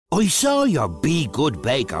I saw your Be Good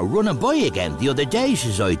baker running by again the other day,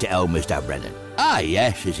 says I to old Mr. Brennan. Ah,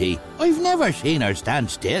 yes, says he. I've never seen her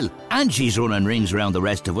stand still. And she's running rings around the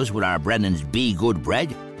rest of us with our Brennan's Be Good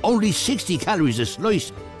bread. Only 60 calories a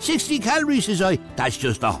slice. 60 calories, says I. That's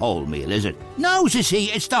just a whole meal, is it? No, says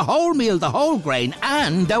he, it's the whole meal, the whole grain,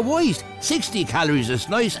 and the white. 60 calories a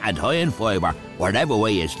slice and high in fibre, whatever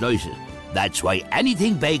way you slice it. That's why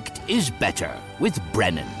anything baked is better with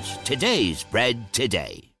Brennan's. Today's bread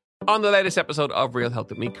today. On the latest episode of Real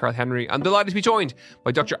Health with me, Carl Henry, I'm delighted to be joined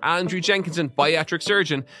by Dr. Andrew Jenkinson, bariatric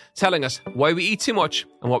surgeon, telling us why we eat too much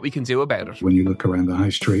and what we can do about it. When you look around the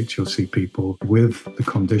high streets, you'll see people with the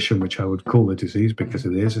condition, which I would call a disease because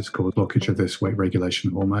it is. It's called blockage of this weight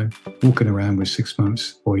regulation hormone, walking around with 6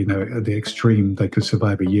 months, or, at the extreme, they could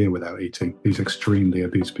survive a year without eating. These extremely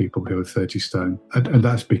obese people who are 30 stone. And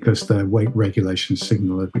that's because their weight regulation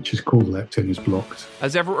signal, which is called leptin, is blocked.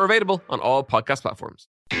 As ever, we're available on all podcast platforms.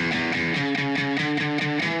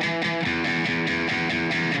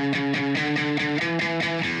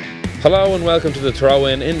 Hello and welcome to the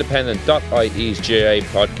Throw-In, Independent.ie's GAA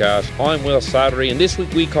podcast. I'm Will Slattery, and this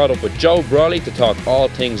week we caught up with Joe Brawley to talk all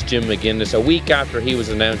things Jim McGuinness, a week after he was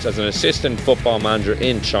announced as an assistant football manager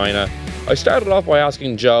in China. I started off by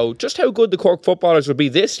asking Joe just how good the Cork footballers would be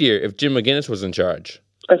this year if Jim McGuinness was in charge.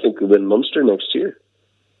 I think we'll win Munster next year.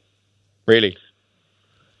 Really?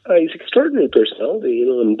 He's an extraordinary personality,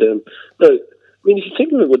 and if you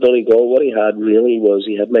think of it with Donegal, what he had really was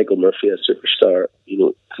he had Michael Murphy, a superstar,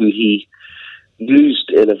 who he used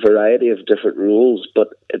in a variety of different roles, but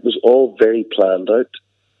it was all very planned out.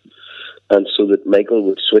 And so that Michael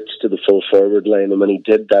would switch to the full forward line, and when he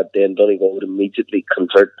did that, then Donegal would immediately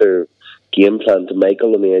convert their game plan to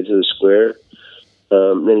Michael on the edge of the square.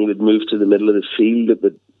 Then he would move to the middle of the field. It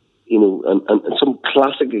would, and some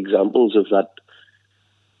classic examples of that,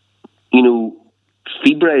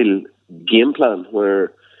 febrile game plan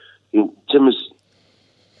where Jim was,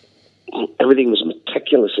 everything was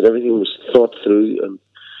meticulous and everything was thought through,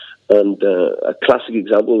 and a classic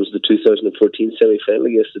example was the 2014 semi-final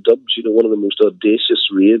against the Dubs. One of the most audacious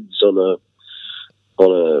raids on a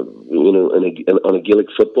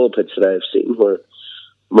Gaelic football pitch that I have seen, where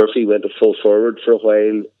Murphy went to full forward for a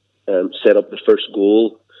while, set up the first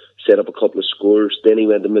goal, set up a couple of scores, then he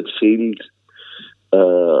went to midfield.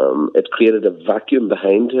 It created a vacuum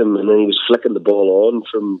behind him, and then he was flicking the ball on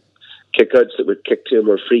from kickouts that were kicked to him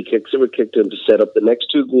or free kicks that were kicked to him to set up the next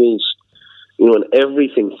two goals. And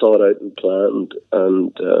everything thought out and planned.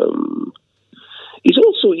 And he's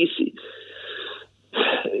also,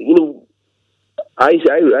 I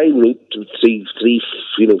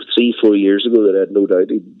wrote 3-4 years ago that I had no doubt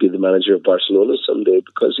he'd be the manager of Barcelona someday,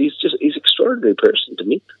 because he's an extraordinary person to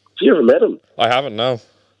meet. Have you ever met him? I haven't, no.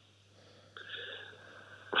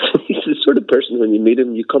 He's the sort of person, when you meet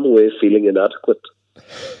him, you come away feeling inadequate.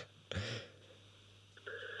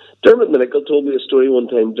 Dermot McNichol told me a story one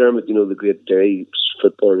time. Dermot, the great Derry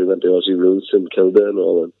footballer who went to Aussie Rules and Kilda and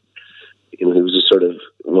all, and he was a sort of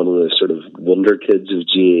one of the sort of wonder kids of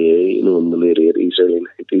GAA, in the late 80s, early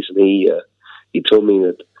 90s, and he told me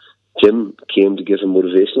that Jim came to give a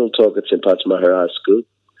motivational talk at St. Pat's Maharaj School.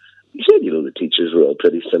 He said, the teachers were all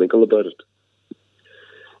pretty cynical about it.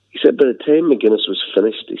 He said by the time McGuinness was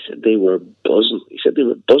finished, he said they were buzzing. He said they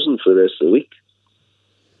were buzzing for the rest of the week.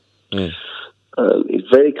 Mm. He's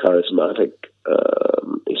very charismatic.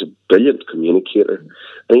 He's a brilliant communicator,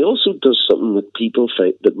 and he also does something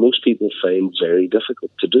that most people find very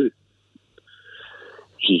difficult to do.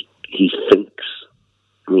 He thinks.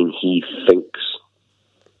 He thinks.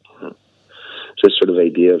 It's this sort of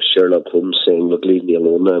idea of Sherlock Holmes saying, "Look, leave me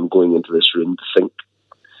alone now. I'm going into this room to think."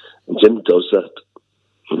 And Jim does that.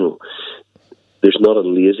 There's not a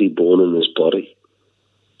lazy bone in his body,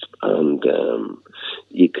 and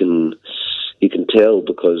you can tell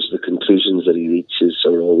because the conclusions that he reaches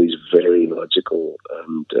are always very logical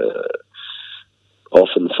and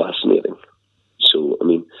often fascinating. So,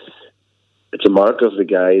 it's a mark of the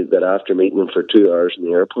guy that after meeting him for 2 hours in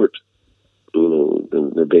the airport,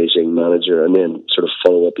 the Beijing manager, and then sort of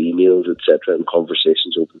follow-up emails, etc., and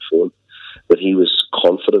conversations over the phone, that he was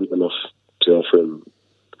confident enough to offer him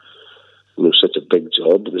such a big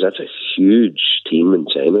job, because that's a huge team in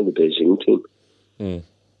China, the Beijing team. Mm.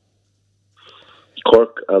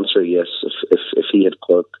 Cork, answer yes. If he had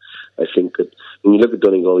Cork, I think that when you look at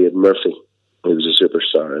Donegal, he had Murphy, who was a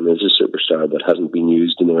superstar, and is a superstar, but hasn't been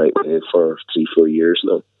used in the right way for 3-4 years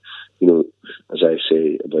now. As I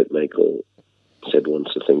say about Michael, said once,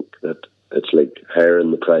 I think that it's like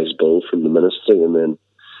hiring the prize bull from the ministry and then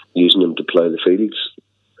using him to plough the fields.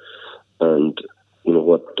 And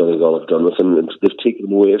what Donegal have done with him, and they've taken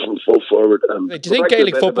him away from full forward. Do you think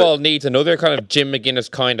Gaelic football needs another kind of Jim McGuinness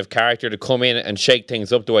kind of character to come in and shake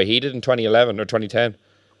things up the way he did in 2011 or 2010?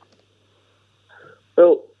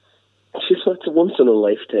 Well, it's a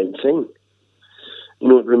once-in-a-lifetime thing.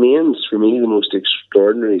 It remains, for me, the most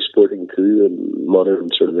extraordinary sporting coup in modern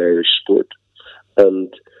sort of Irish sport.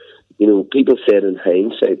 And, people said in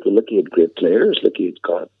hindsight, well, look, he had great players. Look, he had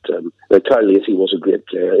got... Carl Lacey was a great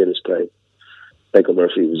player in his prime. Michael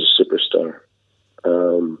Murphy was a superstar,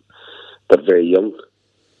 but very young.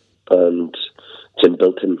 And Jim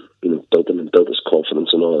built him and built his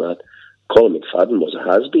confidence and all of that. Colin McFadden was a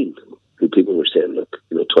has-been, who people were saying, look,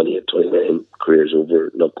 28, 29, career's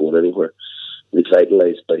over, not going anywhere.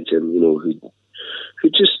 Revitalised by Jim, who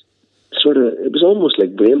just sort of, it was almost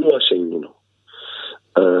like brainwashing,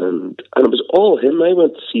 and it was all him. I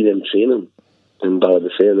went to see them training in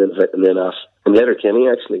Ballybofey and then in Letterkenny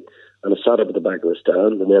actually, and I sat up at the back of the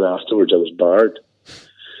stand, and then afterwards I was barred.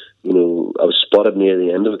 I was spotted near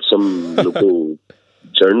the end of it. Some local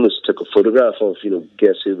journalist took a photograph of,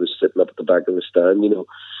 guess who was sitting up at the back of the stand,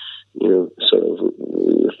 sort of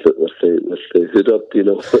with the hood up,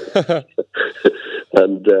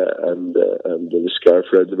 and the scarf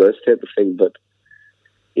around the mouth type of thing. But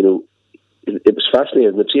it was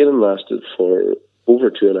fascinating. The training lasted for over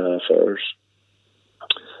 2.5 hours,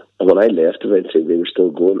 and when I left, eventually they were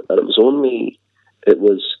still going. And it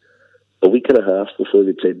was a week and a half before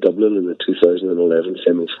they played Dublin in the 2011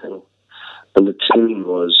 semi-final, and the team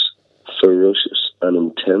was ferocious and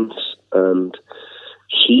intense, and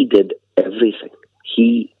he did everything.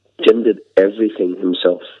 Jim did everything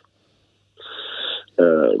himself.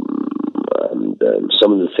 And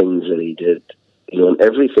some of the things that he did, and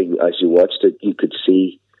everything, as you watched it, you could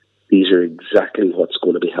see these are exactly what's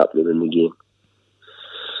going to be happening in the game.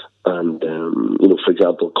 And, for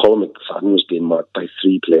example, Colin McFadden was being marked by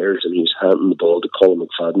 3 players, and he was handing the ball to Colin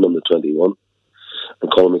McFadden on the 21.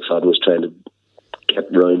 And Colin McFadden was trying to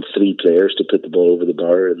get around 3 players to put the ball over the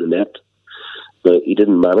bar in the net. Now, he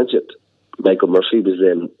didn't manage it. Michael Murphy was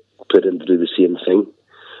then put in to do the same thing.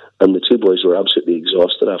 And the 2 boys were absolutely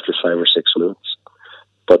exhausted after 5 or 6 minutes.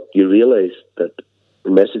 But you realise that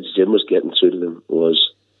the message Jim was getting through to them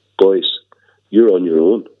was, boys, you're on your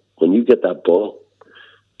own. When you get that ball,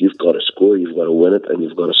 you've got to score, you've got to win it, and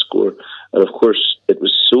you've got to score. And of course, it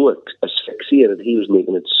was so asphyxiated, he was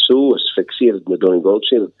making it so asphyxiated in the Donegal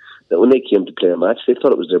training, that when they came to play a match, they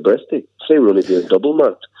thought it was their birthday. They were only being double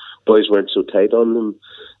marked. Boys weren't so tight on them.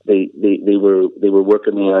 They were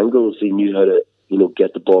working the angles. They knew how to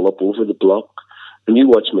get the ball up over the block. And you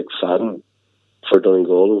watch McFadden for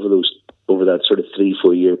Donegal over that sort of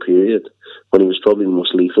 3-4 year period when he was probably the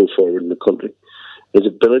most lethal forward in the country. His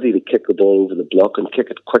ability to kick the ball over the block and kick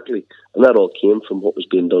it quickly, and that all came from what was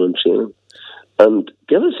being done in training. And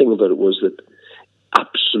the other thing about it was that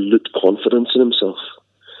absolute confidence in himself,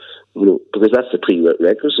 because that's the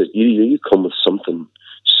prerequisite. You come with something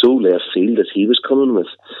so left field as he was coming with,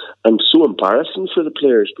 and so embarrassing for the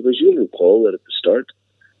players, because you'll recall that at the start,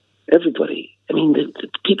 everybody, the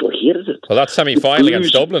people hated it. Well, that semi-final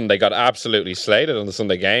against Dublin, they got absolutely slated on the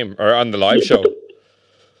Sunday game, or on the live show.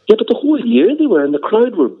 But the whole year they were, and the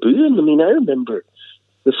crowd were booing. I remember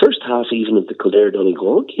the first half even of the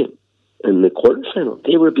Kildare-Donegal game in the quarterfinal,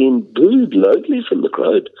 they were being booed loudly from the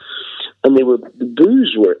crowd. And the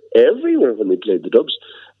boos were everywhere when they played the Dubs.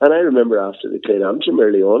 And I remember after they played Antrim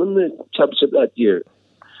early on in the championship that year,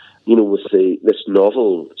 with this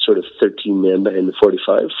novel sort of 13 men behind the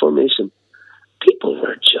 45 formation, people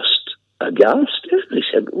were just aghast. They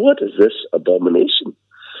said, what is this abomination?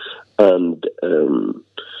 And,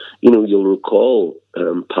 you'll recall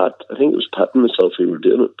Pat, I think it was Pat and myself who were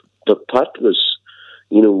doing it, but Pat was,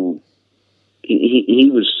 he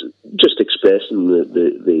was just expressing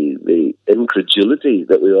the incredulity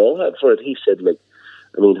that we all had for it. He said,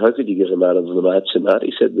 how could you give a man of the match in that?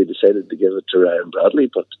 He said, we decided to give it to Ryan Bradley,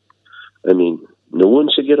 but, no one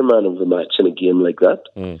should get a man of the match in a game like that.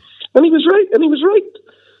 Mm. And he was right,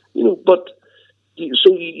 but,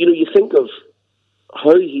 so, you think of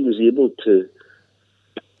how he was able to,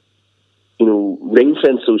 ring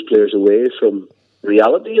fence those players away from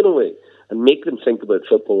reality in a way and make them think about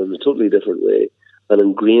football in a totally different way and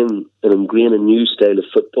ingrain a new style of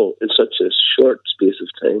football in such a short space of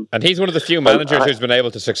time. And he's one of the few managers who's been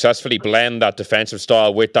able to successfully blend that defensive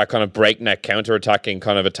style with that kind of breakneck counter-attacking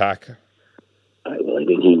kind of attack.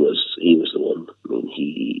 He was the one.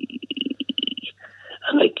 He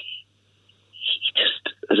just,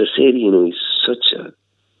 as I said, he's such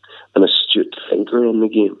an astute thinker on the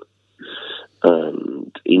game.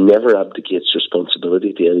 And he never abdicates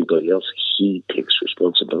responsibility to anybody else. He takes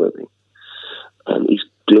responsibility. and he's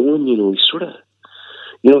glowing. He's sort of,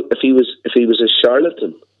 if he was a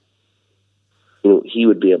charlatan, he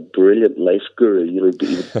would be a brilliant life guru. He would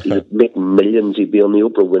make millions. He'd be on the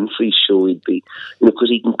Oprah Winfrey show. He'd be, because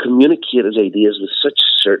he can communicate his ideas with such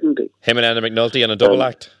certainty. Him and Anna McNulty in a double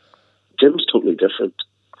act. Jim's totally different.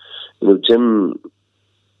 Jim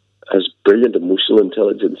has brilliant emotional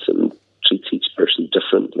intelligence and treats each person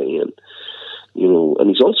differently, and and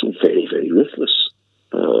he's also very, very ruthless.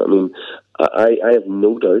 I have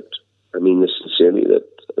no doubt. I mean this sincerely,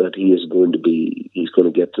 that he's going to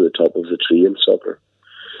get to the top of the tree in soccer.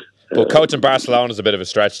 Well, coaching Barcelona is a bit of a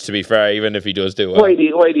stretch, to be fair, even if he does do well. Why do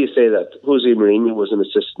you say that? Jose Mourinho was an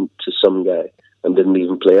assistant to some guy and didn't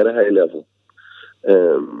even play at a high level.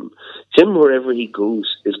 Jim, wherever he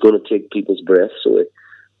goes, is going to take people's breaths away.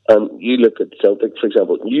 You look at Celtic, for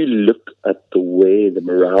example. You look at the way the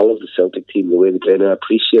morale of the Celtic team, the way they play. And I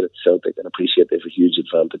appreciate it, Celtic, and appreciate they have a huge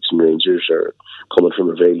advantage, and Rangers are coming from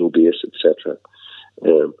a very low base, etc.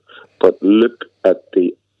 But look at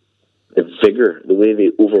the vigour, the way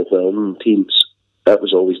they overwhelm teams. That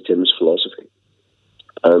was always Jim's philosophy.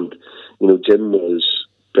 And Jim was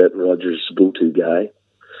Brendan Rodgers' go-to guy.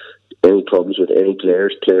 Any problems with any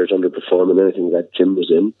players underperforming, anything that Jim was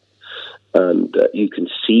in. And you can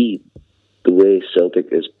see the way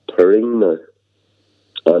Celtic is purring now.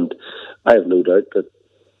 And I have no doubt that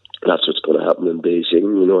that's what's going to happen in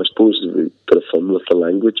Beijing. I suppose there'll be a bit of fun with the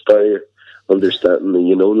language barrier, understanding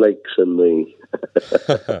the likes and the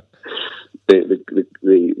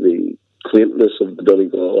the quaintness of the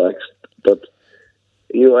Donegal accent. But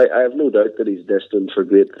I have no doubt that he's destined for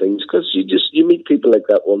great things, because you meet people like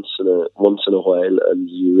that once in a while, and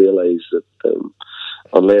you realise that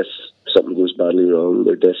unless something goes badly wrong,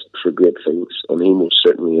 they're destined for great things, and he most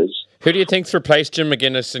certainly is. Who do you think's replaced Jim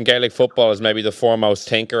McGuinness in Gaelic football as maybe the foremost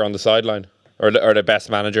thinker on the sideline, or the best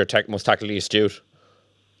manager, most tactically astute?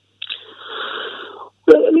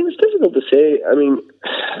 Well, it's difficult to say.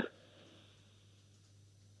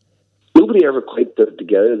 Nobody ever quite put it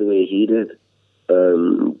together the way he did.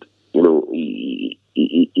 And he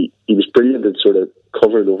was brilliant at sort of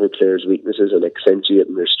covering over players' weaknesses and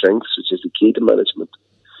accentuating their strengths, which is the key to management.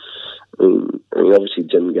 Obviously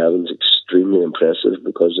Jim Gavin's extremely impressive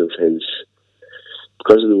because of the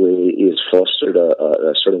way he has fostered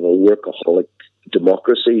a sort of a workaholic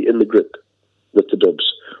democracy in the group with the Dubs,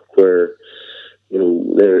 where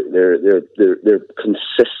they're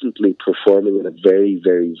consistently performing at a very,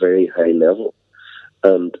 very, very high level,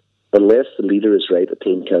 and unless the leader is right, a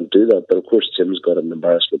team can't do that. But of course, Jim's got an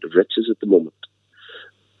embarrassment of riches at the moment.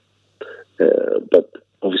 But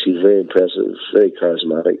obviously very impressive, very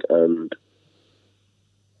charismatic, and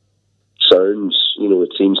sounds,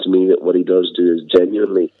 it seems to me that what he does do is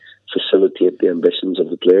genuinely facilitate the ambitions of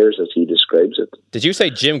the players as he describes it. Did you say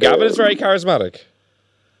Jim Gavin is very charismatic?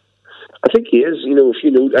 I think he is. If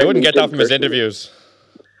you know, I wouldn't get that from his interviews.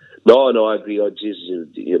 No, I agree. Oh, Jesus,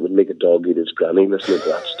 it would make a dog eat his granny listening to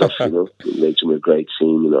that stuff. It makes him a great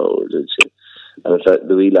scene. And I thought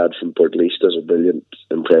the wee lad from Portlaoise does a brilliant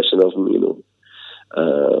impression of him.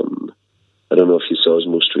 I don't know if you saw his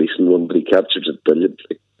most recent one, but he captured it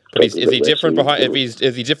brilliantly. But is he different behind?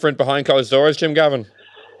 Is he different behind closed doors, Jim Gavin?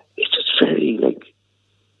 He's just very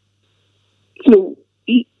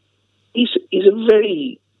he's a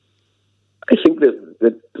very. I think that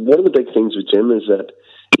one of the big things with Jim is that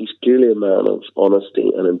he's clearly a man of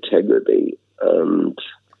honesty and integrity, and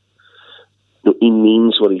he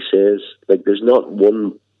means what he says. There's not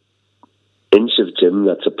 1 inch of Jim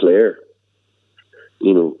that's a player.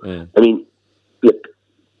 Look,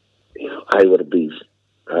 I would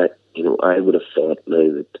have thought now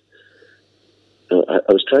that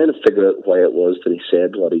I was trying to figure out why it was that he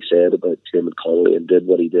said what he said about Diarmuid Connolly and did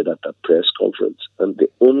what he did at that press conference. And the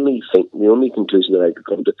only conclusion that I could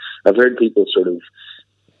come to, I've heard people sort of,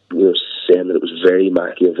 saying that it was very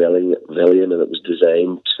Machiavellian and it was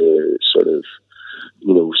designed to sort of,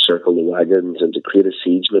 circle the wagons and to create a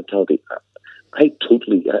siege mentality. I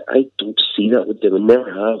don't see that with him, and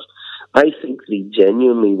never have. I think that he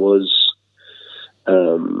genuinely was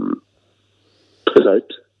put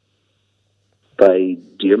out by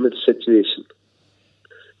Diarmuid's situation.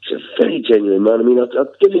 He's a very genuine man.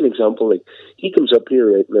 I'll give you an example. He comes up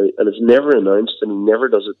here right now, and it's never announced, and he never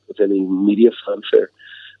does it with any media fanfare.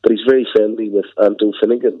 But he's very friendly with Anto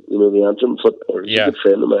Finnegan, the Antrim footballer. He's a good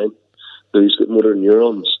friend of mine. Who's got motor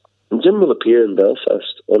neurons. And Jim will appear in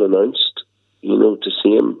Belfast unannounced, to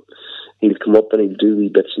see him. He'll come up and he'll do wee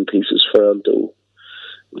bits and pieces for Anto.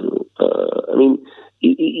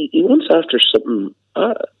 He once after something,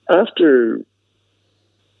 I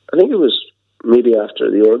think it was maybe after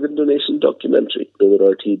the organ donation documentary that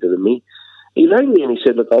RT did of me, He rang me and he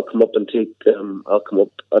said, "Look, I'll come up and take.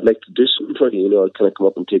 I'd like to do something for you. You know, can I come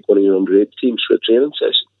up and take one of your underage teams for a training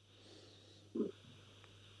session?"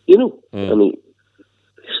 You know, I mean,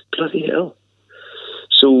 bloody hell.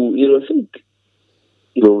 So, you know, I think,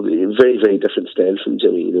 you know, very, very different style from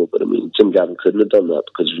Jimmy, you know, but I mean, Jim Gavin couldn't have done that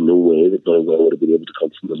because there's no way that Donegal would have been able to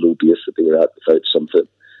come from the low base that they were at without something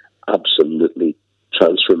absolutely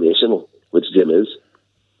transformational, which Jim is.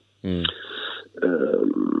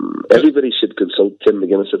 Everybody should consult Tim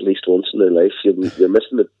McGuinness at least once in their life. You're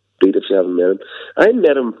missing a beat if you haven't met him. I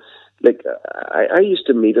met him, like, I used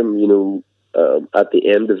to meet him, you know, at the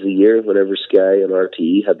end of the year whenever Sky and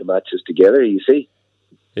RTE had the matches together, you see.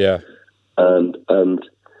 Yeah. And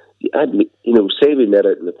you know, say we met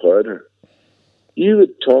out in the corridor, you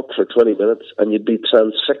would talk for 20 minutes and you'd be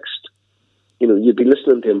transfixed. You know, you'd be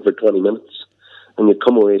listening to him for 20 minutes and you'd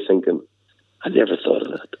come away thinking, I never thought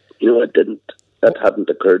of that. You know, I didn't. That hadn't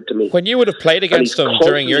occurred to me. When you would have played against him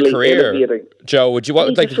during your career, Joe,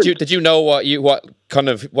 did you know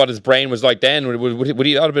what his brain was like then? Would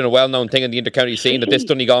he have been a well-known thing in the intercounty scene that this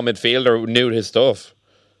Donegal midfielder knew his stuff?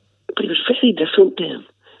 But he was very different then.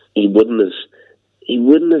 He wouldn't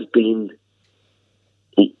have been.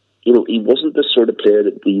 He wasn't the sort of player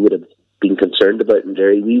that we would have been concerned about in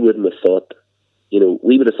Derry. We wouldn't have thought. You know,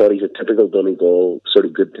 we would have thought he's a typical Donegal sort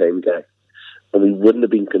of good time guy. And we wouldn't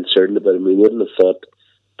have been concerned about him. We wouldn't have thought,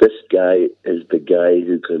 this guy is the guy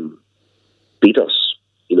who can beat us.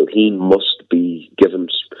 You know, he must be given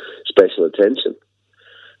special attention.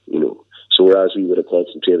 You know, so whereas we would have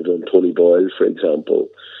concentrated on Tony Boyle, for example,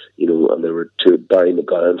 you know, and there were two, Barry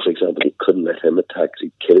McGowan, for example, you couldn't let him attack,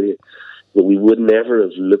 he'd kill you. But we would never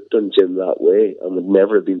have looked on Jim that way and would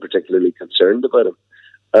never have been particularly concerned about him.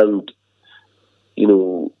 And, you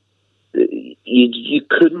know, you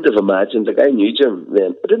couldn't have imagined, like I knew Jim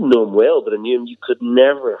then, I didn't know him well, but I knew him, you could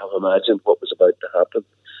never have imagined what was about to happen.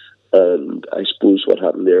 And I suppose what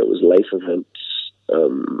happened there was life events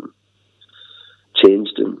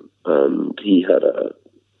changed him, and he had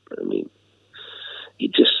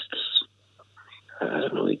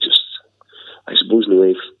I suppose in a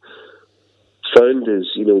way found his,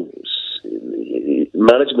 you know,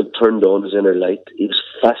 management turned on his inner light. He was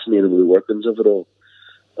fascinated with the workings of it all.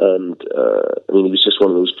 And, I mean, he was just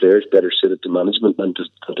one of those players better suited to management than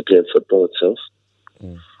to play football itself.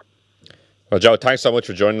 Well, Joe, thanks so much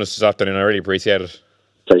for joining us this afternoon. I really appreciate it.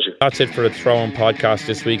 Pleasure. That's it for the Throw-In podcast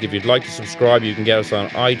this week. If you'd like to subscribe, you can get us on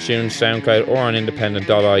iTunes, SoundCloud, or on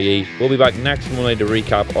independent.ie. We'll be back next Monday to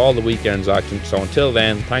recap all the weekend's action. So until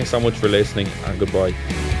then, thanks so much for listening, and goodbye.